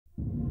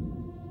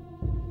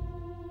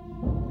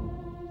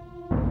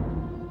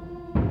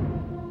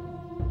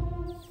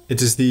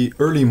It is the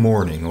early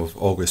morning of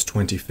August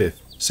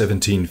 25th,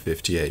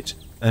 1758,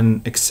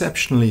 an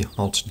exceptionally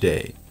hot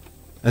day.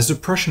 As the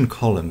Prussian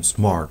columns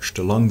marched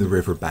along the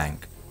river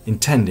bank,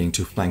 intending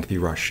to flank the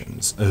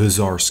Russians, a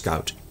hussar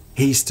scout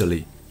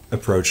hastily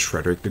approached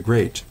Frederick the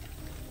Great.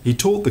 He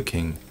told the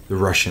king the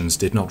Russians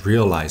did not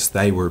realize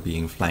they were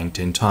being flanked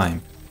in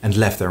time and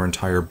left their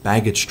entire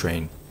baggage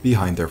train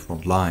behind their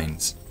front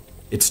lines.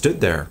 It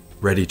stood there,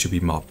 ready to be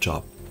mopped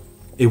up.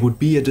 It would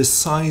be a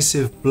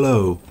decisive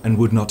blow and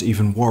would not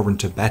even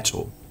warrant a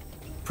battle.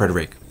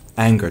 Frederick,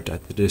 angered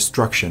at the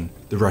destruction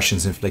the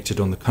Russians inflicted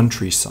on the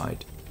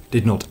countryside,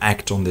 did not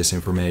act on this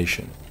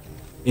information.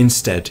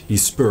 Instead, he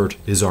spurred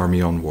his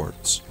army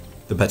onwards.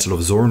 The Battle of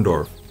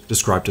Zorndorf,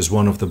 described as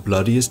one of the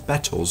bloodiest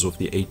battles of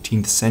the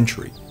 18th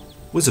century,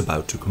 was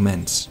about to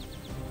commence.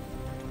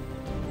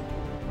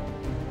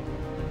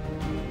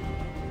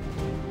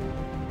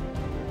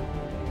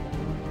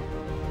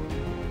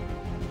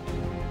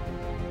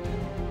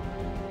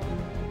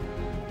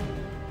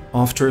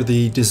 After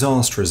the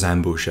disastrous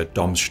ambush at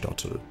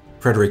Domstottel,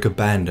 Frederick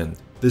abandoned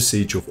the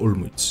siege of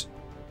Olmütz.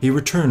 He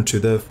returned to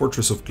the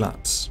fortress of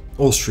Glatz.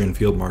 Austrian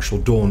Field Marshal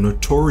Daun,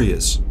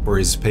 notorious for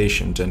his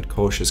patient and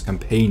cautious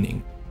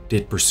campaigning,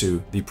 did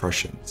pursue the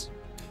Prussians.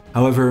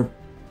 However,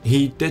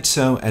 he did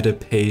so at a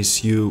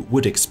pace you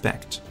would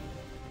expect.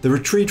 The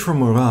retreat from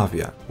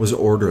Moravia was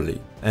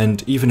orderly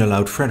and even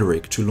allowed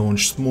Frederick to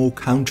launch small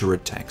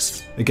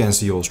counterattacks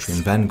against the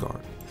Austrian vanguard.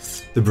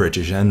 The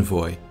British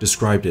envoy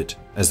described it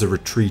as the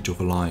retreat of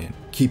a lion,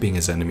 keeping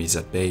his enemies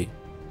at bay.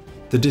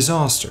 The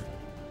disaster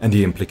and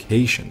the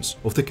implications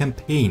of the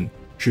campaign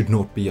should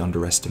not be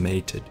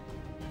underestimated.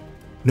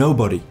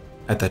 Nobody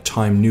at that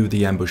time knew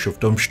the ambush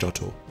of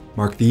Domstottel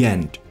marked the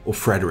end of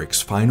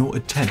Frederick's final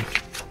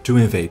attempt to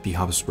invade the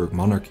Habsburg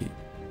monarchy.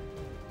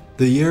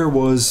 The year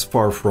was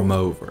far from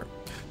over.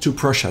 To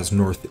Prussia's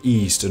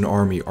northeast, an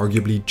army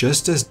arguably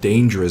just as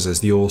dangerous as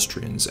the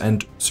Austrians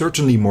and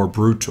certainly more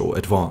brutal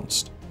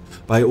advanced.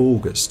 By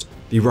August,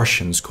 the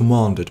Russians,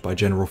 commanded by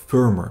General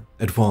Firmer,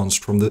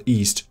 advanced from the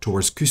east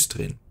towards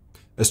Küstrin,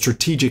 a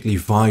strategically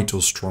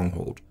vital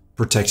stronghold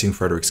protecting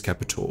Frederick's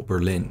capital,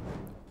 Berlin.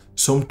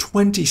 Some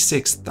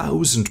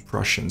 26,000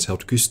 Prussians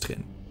held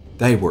Küstrin.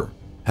 They were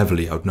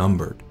heavily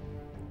outnumbered.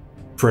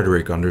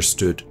 Frederick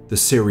understood the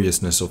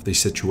seriousness of the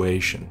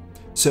situation,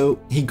 so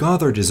he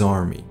gathered his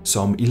army,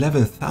 some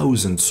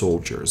 11,000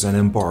 soldiers, and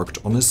embarked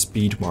on a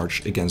speed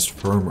march against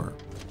Firmer.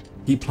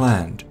 He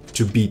planned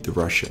to beat the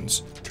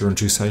Russians, turn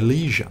to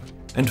Silesia,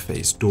 and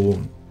face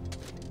Daun.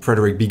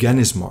 Frederick began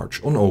his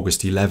march on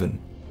August 11.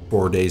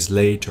 4 days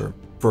later,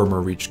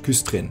 Firmer reached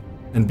Küstrin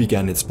and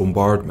began its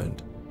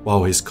bombardment,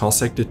 while his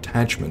Cossack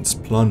detachments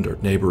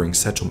plundered neighboring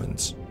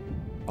settlements.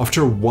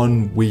 After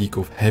 1 week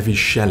of heavy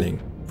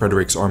shelling,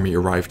 Frederick's army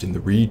arrived in the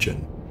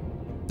region.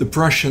 The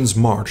Prussians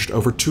marched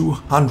over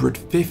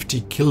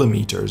 250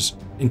 kilometers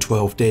in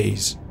 12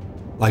 days.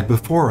 Like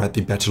before at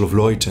the Battle of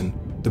Leuthen,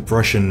 the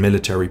Prussian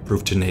military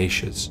proved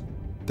tenacious.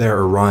 Their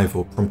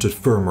arrival prompted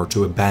Firmer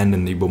to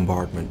abandon the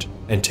bombardment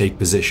and take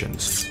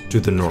positions to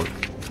the north.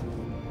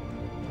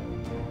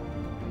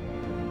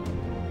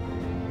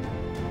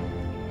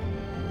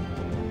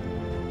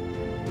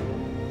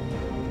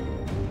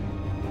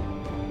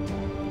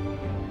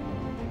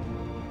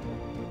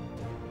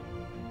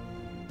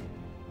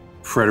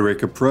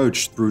 Frederick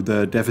approached through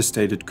the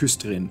devastated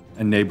Küstrin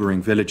and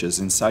neighboring villages,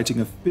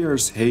 inciting a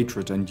fierce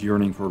hatred and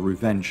yearning for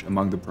revenge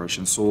among the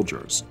Prussian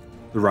soldiers.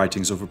 The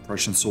writings of a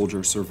Prussian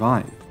soldier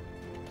survive.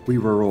 "We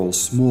were all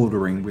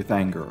smoldering with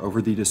anger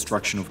over the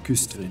destruction of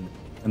Küstrin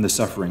and the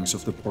sufferings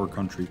of the poor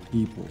country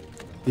people.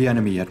 The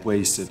enemy had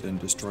wasted and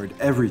destroyed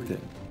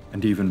everything,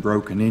 and even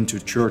broken into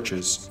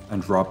churches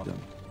and robbed them.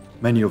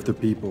 Many of the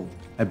people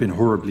had been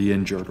horribly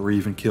injured or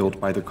even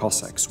killed by the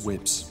Cossacks'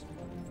 whips."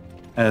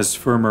 As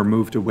Firmer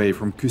moved away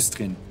from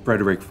Küstrin,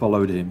 Frederick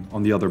followed him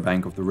on the other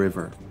bank of the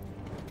river.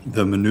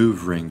 The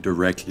maneuvering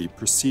directly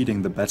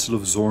preceding the Battle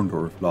of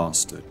Zorndorf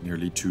lasted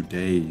nearly 2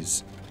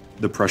 days.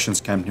 The Prussians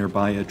camped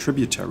nearby a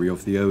tributary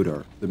of the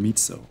Oder, the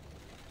Mitzel.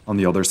 On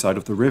the other side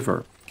of the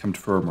river camped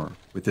Firmer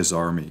with his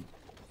army.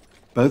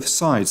 Both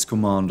sides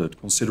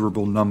commanded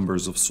considerable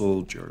numbers of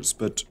soldiers,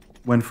 but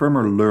when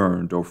Firmer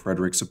learned of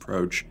Frederick's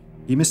approach,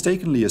 he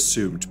mistakenly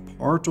assumed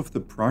part of the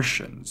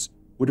Prussians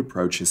would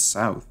approach his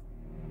south.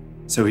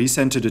 So he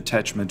sent a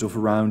detachment of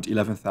around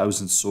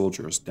 11,000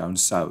 soldiers down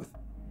south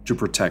to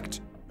protect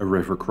a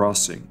river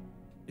crossing.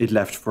 It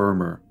left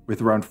Firmer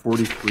with around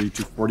 43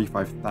 to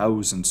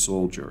 45,000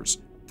 soldiers,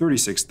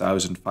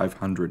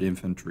 36,500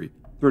 infantry,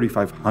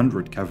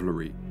 3,500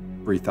 cavalry,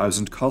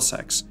 3,000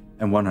 Cossacks,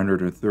 and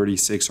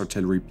 136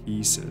 artillery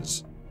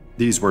pieces.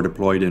 These were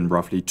deployed in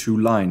roughly 2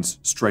 lines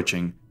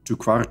stretching to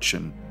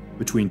Quartschen,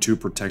 between 2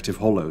 protective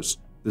hollows,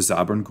 the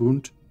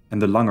Zaberngrund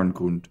and the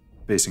Langengrund,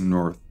 facing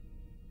north.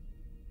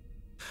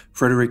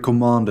 Frederick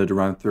commanded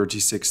around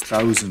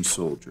 36,000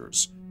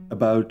 soldiers,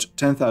 about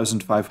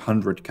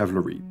 10,500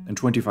 cavalry and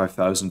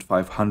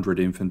 25,500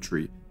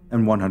 infantry,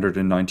 and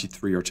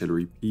 193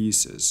 artillery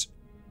pieces.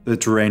 The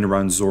terrain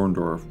around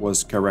Zorndorf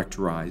was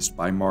characterized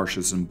by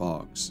marshes and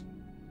bogs.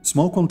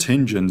 Small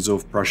contingents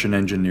of Prussian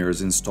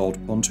engineers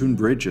installed pontoon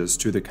bridges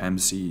to the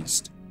camp's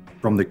east.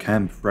 From the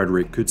camp,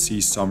 Frederick could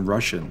see some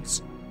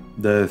Russians.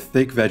 The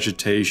thick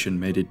vegetation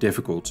made it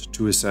difficult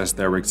to assess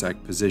their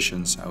exact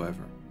positions,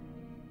 however.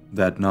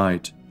 That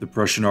night, the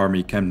Prussian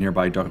army camped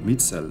nearby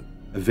Darmitzel,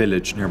 a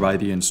village nearby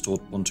the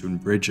installed pontoon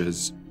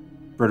bridges.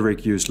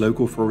 Frederick used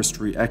local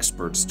forestry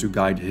experts to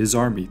guide his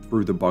army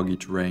through the boggy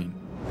terrain.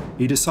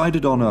 He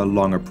decided on a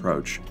long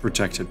approach,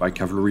 protected by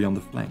cavalry on the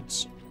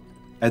flanks.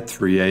 At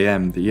 3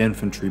 a.m., the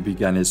infantry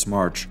began its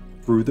march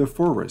through the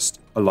forest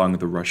along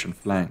the Russian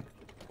flank.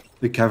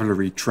 The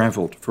cavalry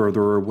traveled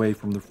further away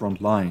from the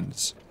front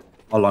lines.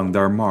 Along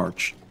their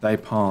march, they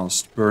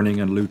passed burning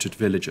and looted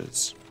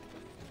villages.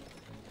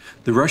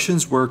 The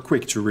Russians were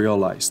quick to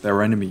realize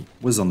their enemy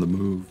was on the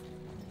move.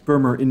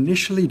 Vermeer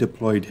initially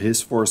deployed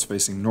his force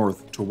facing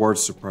north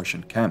towards the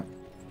Prussian camp.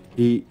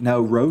 He now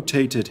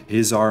rotated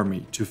his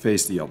army to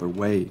face the other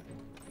way.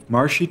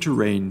 Marshy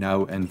terrain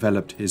now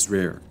enveloped his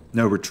rear.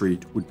 No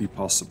retreat would be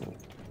possible.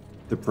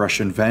 The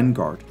Prussian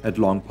vanguard had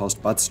long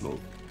passed Batzlow,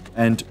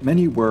 and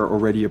many were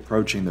already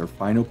approaching their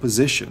final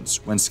positions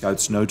when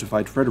scouts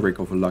notified Frederick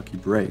of a lucky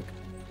break.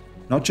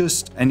 Not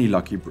just any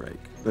lucky break,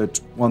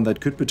 but one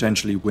that could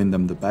potentially win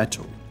them the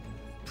battle.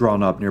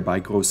 Drawn up nearby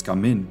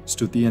Gross-Jägersdorf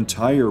stood the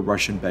entire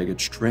Russian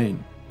baggage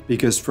train.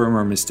 Because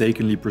Vermeer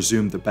mistakenly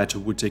presumed the battle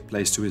would take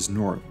place to his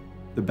north,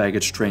 the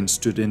baggage train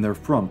stood in their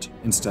front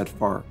instead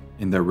far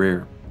in their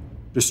rear.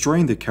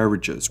 Destroying the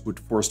carriages would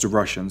force the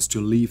Russians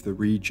to leave the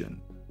region,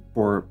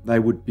 for they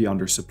would be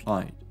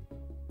undersupplied.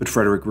 But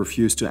Frederick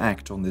refused to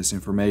act on this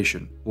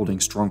information, holding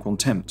strong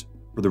contempt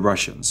for the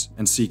Russians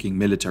and seeking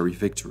military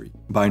victory.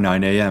 By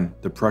 9 a.m.,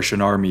 the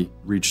Prussian army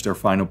reached their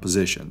final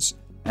positions,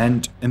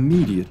 and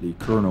immediately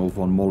Colonel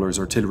von Moller's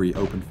artillery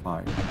opened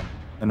fire.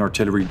 An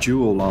artillery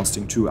duel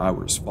lasting 2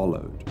 hours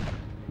followed.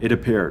 It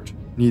appeared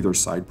neither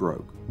side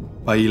broke.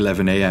 By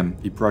 11 a.m.,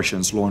 the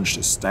Prussians launched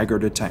a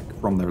staggered attack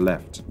from their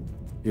left.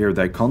 Here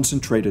they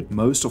concentrated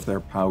most of their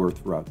power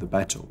throughout the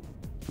battle.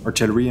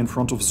 Artillery in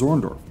front of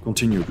Zorndorf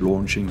continued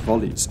launching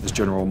volleys as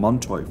General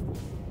Manteuffel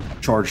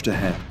charged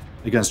ahead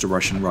against the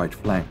Russian right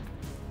flank.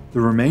 The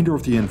remainder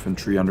of the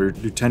infantry under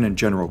Lieutenant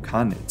General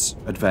Kanitz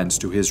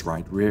advanced to his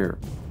right rear.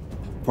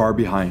 Far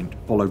behind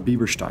followed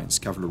Bieberstein's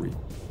cavalry,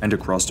 and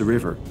across the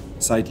river,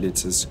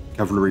 Seydlitz's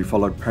cavalry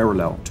followed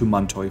parallel to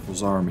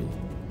Manteuffel's army.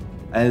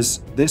 As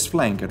this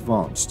flank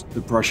advanced,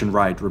 the Prussian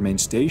right remained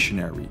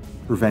stationary,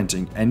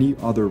 preventing any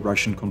other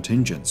Russian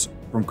contingents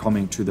from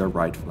coming to their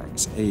right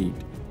flank's aid.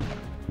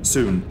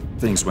 Soon,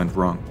 things went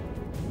wrong.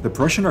 The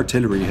Prussian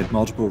artillery hit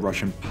multiple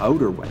Russian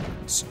powder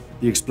wagons.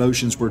 The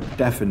explosions were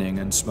deafening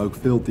and smoke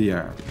filled the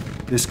air.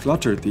 This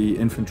cluttered the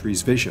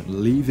infantry's vision,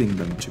 leaving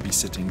them to be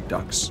sitting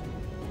ducks.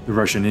 The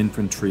Russian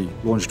infantry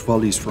launched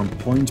volleys from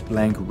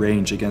point-blank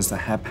range against the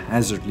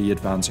haphazardly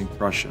advancing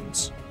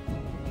Prussians.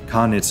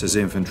 Kanitz's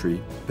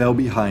infantry fell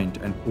behind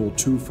and pulled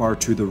too far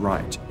to the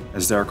right,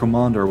 as their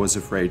commander was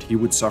afraid he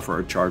would suffer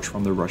a charge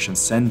from the Russian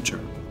center.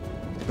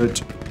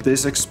 But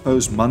this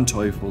exposed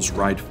Manteuffel's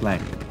right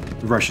flank.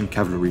 The Russian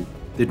cavalry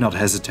did not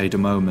hesitate a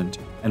moment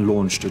and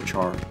launched a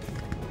charge.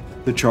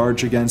 The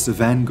charge against the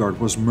vanguard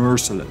was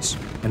merciless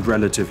and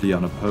relatively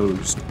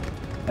unopposed.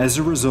 As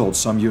a result,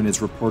 some units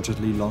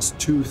reportedly lost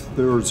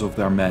 2/3 of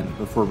their men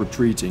before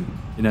retreating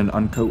in an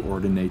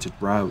uncoordinated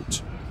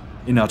rout.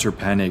 In utter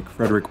panic,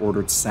 Frederick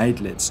ordered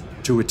Seydlitz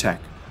to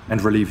attack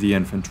and relieve the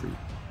infantry.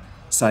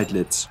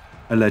 Seydlitz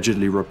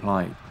allegedly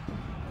replied,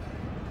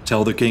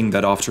 "Tell the king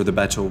that after the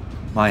battle,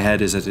 my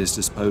head is at his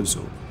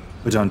disposal,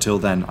 but until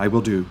then I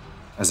will do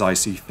as I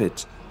see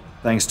fit."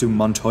 Thanks to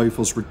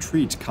Manteuffel's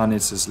retreat,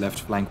 Kanitz's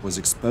left flank was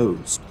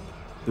exposed.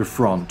 The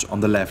front on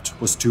the left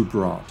was too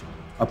broad.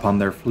 Upon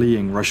their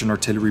fleeing, Russian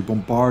artillery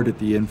bombarded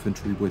the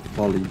infantry with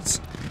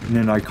volleys. In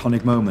an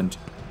iconic moment,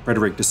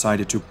 Frederick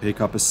decided to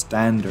pick up a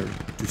standard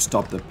to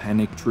stop the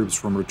panicked troops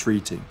from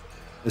retreating,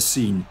 a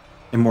scene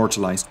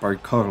immortalized by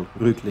Karl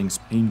Rückling's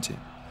painting.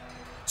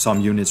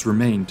 Some units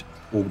remained,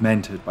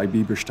 augmented by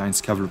Bieberstein's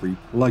cavalry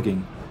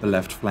plugging the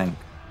left flank.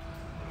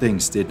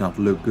 Things did not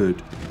look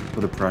good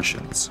for the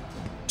Prussians.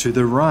 To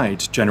the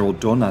right, General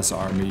Donna's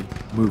army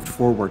moved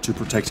forward to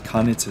protect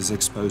Kanitz's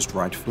exposed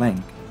right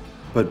flank.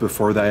 But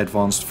before they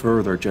advanced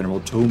further, General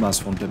Thomas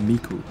von der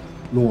Miku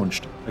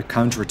launched a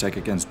counterattack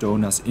against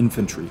Donna's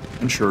infantry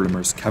and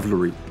Schirlemer's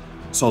cavalry.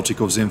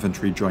 Saltykov's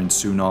infantry joined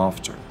soon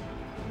after.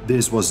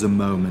 This was the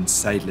moment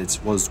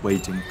Seydlitz was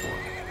waiting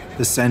for.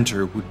 The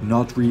center would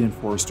not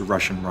reinforce the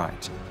Russian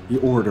right. He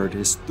ordered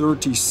his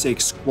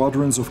 36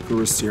 squadrons of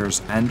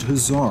cuirassiers and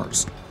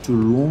hussars to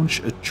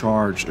launch a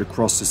charge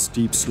across the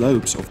steep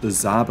slopes of the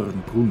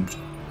Zaberngrund.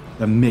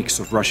 The mix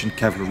of Russian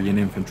cavalry and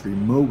infantry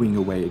mowing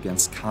away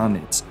against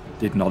Kanitz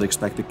did not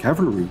expect the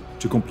cavalry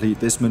to complete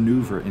this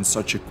maneuver in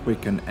such a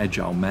quick and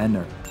agile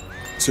manner.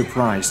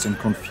 Surprised and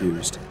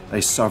confused,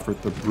 they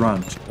suffered the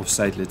brunt of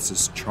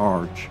Seydlitz's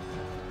charge.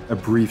 A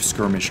brief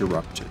skirmish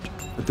erupted,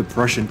 but the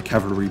Prussian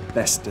cavalry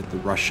bested the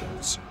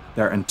Russians.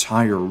 Their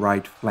entire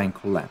right flank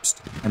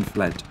collapsed and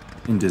fled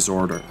in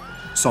disorder.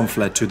 Some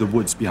fled to the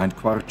woods behind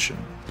Quarchen,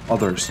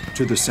 others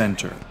to the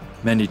center.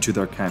 many to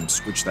their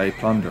camps, which they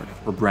plundered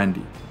for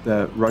brandy.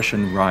 The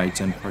Russian right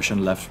and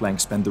Prussian left flank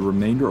spent the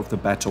remainder of the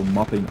battle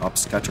mopping up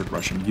scattered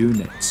Russian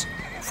units.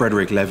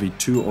 Frederick levied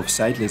 2 of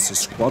Seydlitz's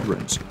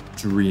squadrons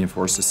to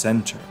reinforce the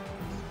center.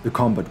 The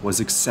combat was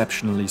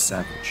exceptionally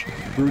savage.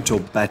 Brutal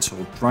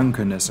battle,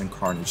 drunkenness and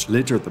carnage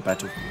littered the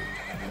battlefield.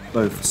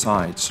 Both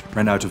sides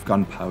ran out of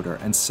gunpowder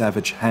and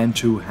savage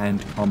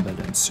hand-to-hand combat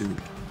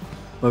ensued.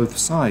 Both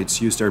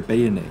sides used their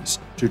bayonets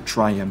to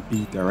try and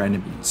beat their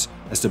enemies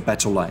as the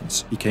battle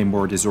lines became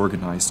more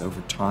disorganized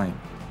over time.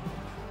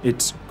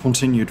 It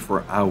continued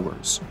for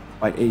hours.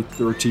 By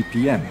 8:30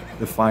 p.m.,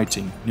 the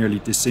fighting nearly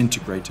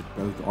disintegrated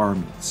both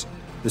armies.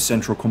 The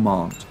central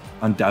command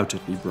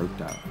undoubtedly broke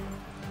down.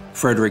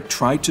 Frederick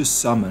tried to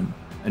summon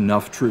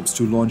enough troops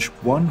to launch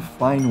one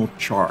final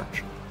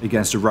charge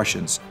against the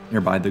Russians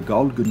nearby the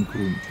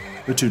Galgengrund,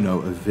 but to no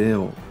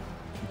avail.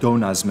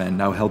 Donau's men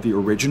now held the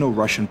original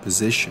Russian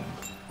position,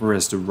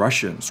 whereas the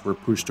Russians were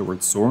pushed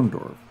towards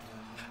Zorndorf.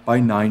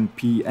 By 9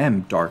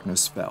 p.m.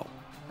 darkness fell,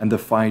 and the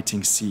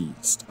fighting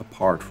ceased,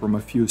 apart from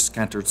a few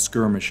scattered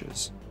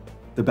skirmishes.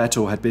 The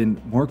battle had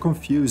been more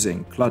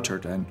confusing,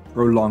 cluttered, and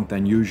prolonged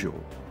than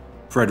usual.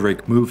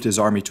 Frederick moved his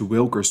army to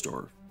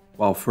Jägersdorf,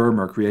 while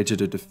Firmer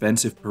created a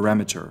defensive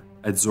perimeter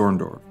at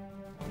Zorndorf.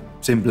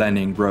 Tim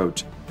Blenning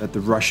wrote that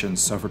the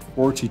Russians suffered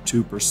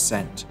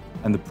 42%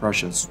 and the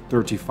Prussians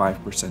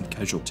 35%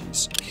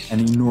 casualties,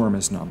 an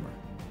enormous number.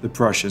 The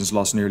Prussians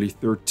lost nearly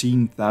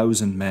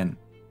 13,000 men,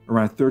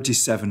 around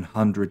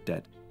 3,700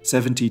 dead,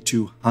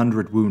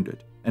 7,200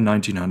 wounded, and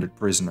 1,900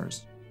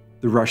 prisoners.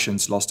 The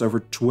Russians lost over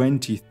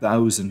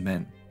 20,000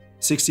 men,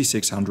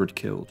 6,600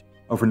 killed,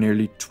 over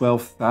nearly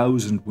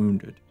 12,000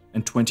 wounded,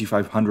 and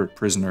 2,500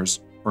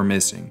 prisoners were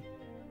missing.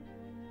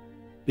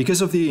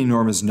 Because of the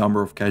enormous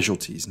number of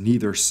casualties,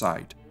 neither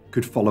side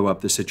could follow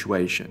up the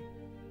situation.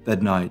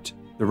 That night,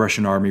 the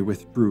Russian army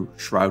withdrew,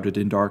 shrouded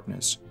in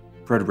darkness.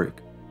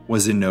 Frederick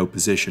was in no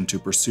position to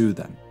pursue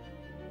them.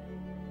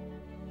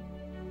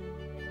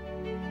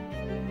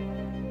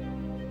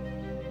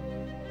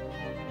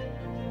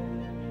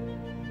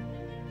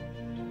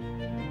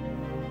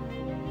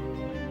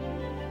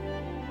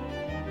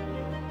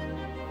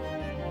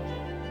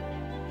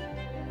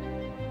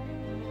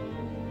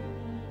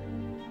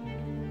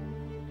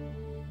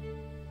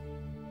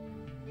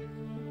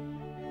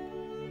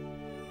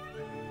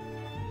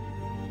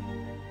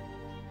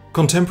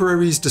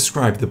 Contemporaries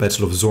describe the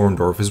Battle of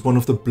Zorndorf as one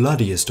of the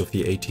bloodiest of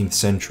the 18th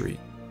century.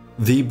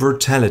 The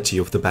brutality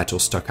of the battle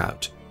stuck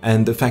out,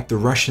 and the fact the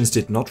Russians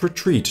did not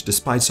retreat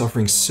despite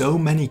suffering so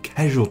many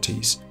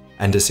casualties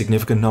and a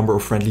significant number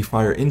of friendly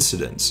fire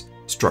incidents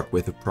struck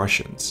with the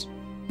Prussians.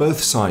 Both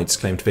sides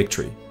claimed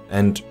victory,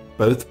 and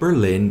both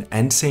Berlin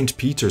and St.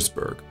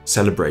 Petersburg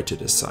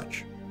celebrated as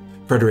such.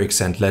 Frederick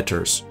sent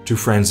letters to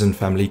friends and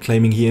family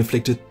claiming he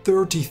inflicted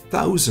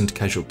 30,000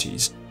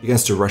 casualties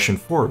against a Russian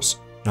force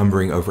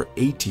numbering over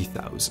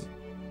 80,000.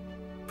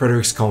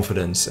 Frederick's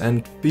confidence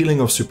and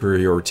feeling of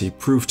superiority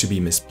proved to be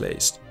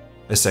misplaced.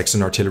 A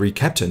Saxon artillery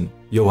captain,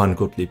 Johann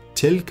Gottlieb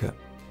Tilke,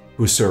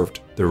 who served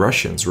the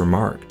Russians,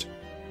 remarked,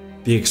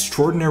 "The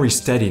extraordinary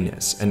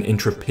steadiness and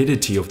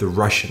intrepidity of the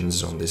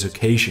Russians on this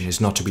occasion is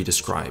not to be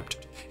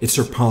described. It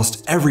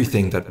surpassed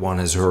everything that one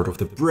has heard of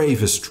the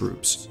bravest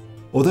troops.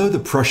 Although the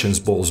Prussians'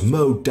 balls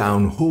mowed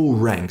down whole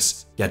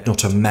ranks, yet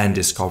not a man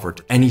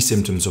discovered any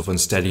symptoms of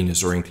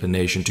unsteadiness or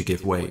inclination to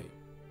give way,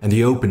 and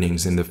the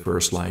openings in the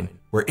first line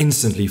were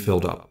instantly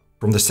filled up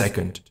from the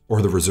second or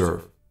the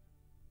reserve."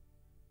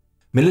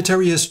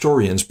 Military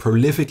historians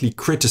prolifically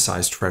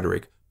criticized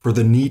Frederick for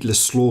the needless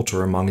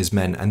slaughter among his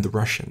men and the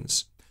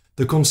Russians.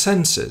 The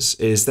consensus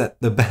is that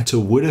the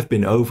battle would have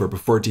been over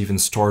before it even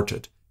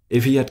started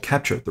if he had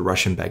captured the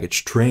Russian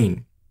baggage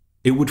train.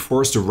 It would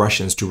force the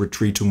Russians to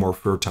retreat to more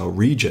fertile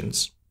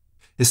regions.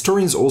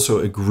 Historians also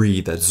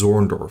agree that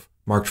Zorndorf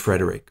marked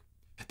Frederick.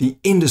 The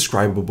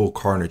indescribable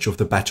carnage of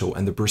the battle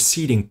and the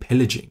preceding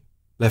pillaging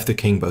left the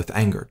king both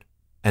angered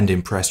and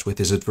impressed with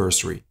his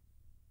adversary.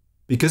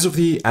 Because of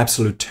the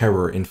absolute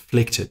terror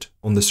inflicted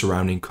on the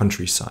surrounding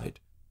countryside,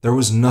 there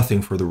was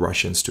nothing for the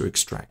Russians to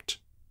extract.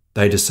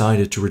 They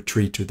decided to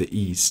retreat to the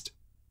east.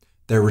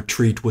 Their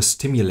retreat was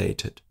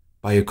stimulated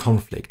by a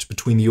conflict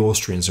between the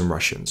Austrians and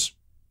Russians.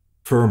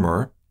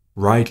 Firmer,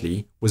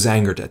 rightly, was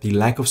angered at the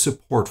lack of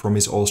support from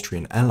his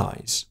Austrian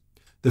allies.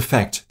 The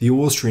fact the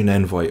Austrian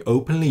envoy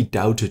openly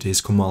doubted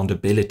his command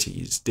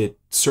abilities did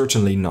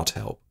certainly not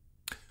help.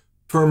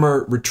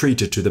 Firmer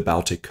retreated to the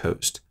Baltic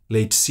coast,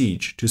 laid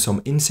siege to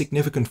some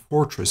insignificant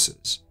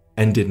fortresses,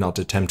 and did not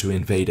attempt to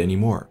invade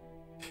anymore.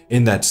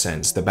 In that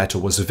sense, the battle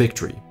was a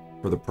victory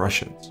for the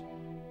Prussians.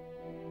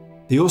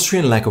 The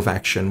Austrian lack of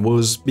action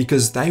was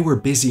because they were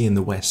busy in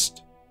the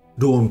west.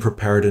 Daun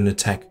prepared an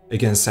attack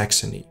against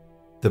Saxony.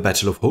 The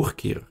Battle of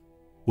Hochkirch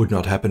would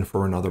not happen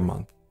for another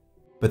month.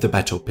 But the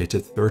battle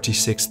pitted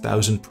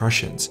 36,000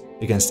 Prussians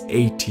against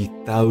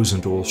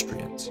 80,000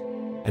 Austrians,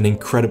 an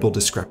incredible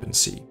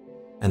discrepancy,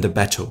 and the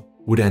battle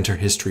would enter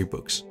history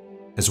books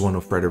as one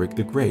of Frederick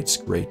the Great's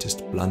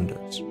greatest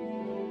blunders.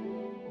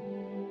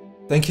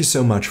 Thank you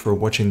so much for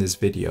watching this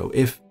video.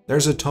 If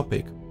there's a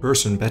topic,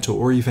 person, battle,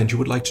 or event you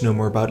would like to know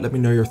more about, let me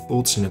know your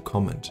thoughts in a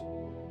comment.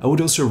 I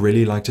would also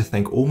really like to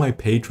thank all my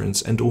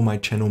patrons and all my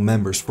channel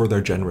members for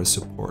their generous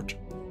support.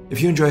 If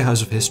you enjoy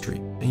House of History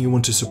and you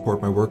want to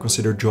support my work,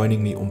 consider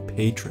joining me on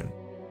Patreon.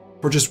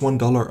 For just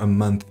 $1 a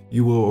month,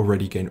 you will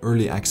already gain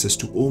early access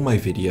to all my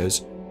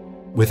videos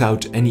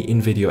without any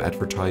in-video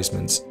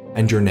advertisements,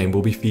 and your name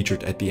will be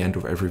featured at the end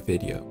of every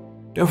video.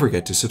 Don't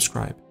forget to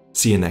subscribe.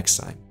 See you next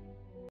time.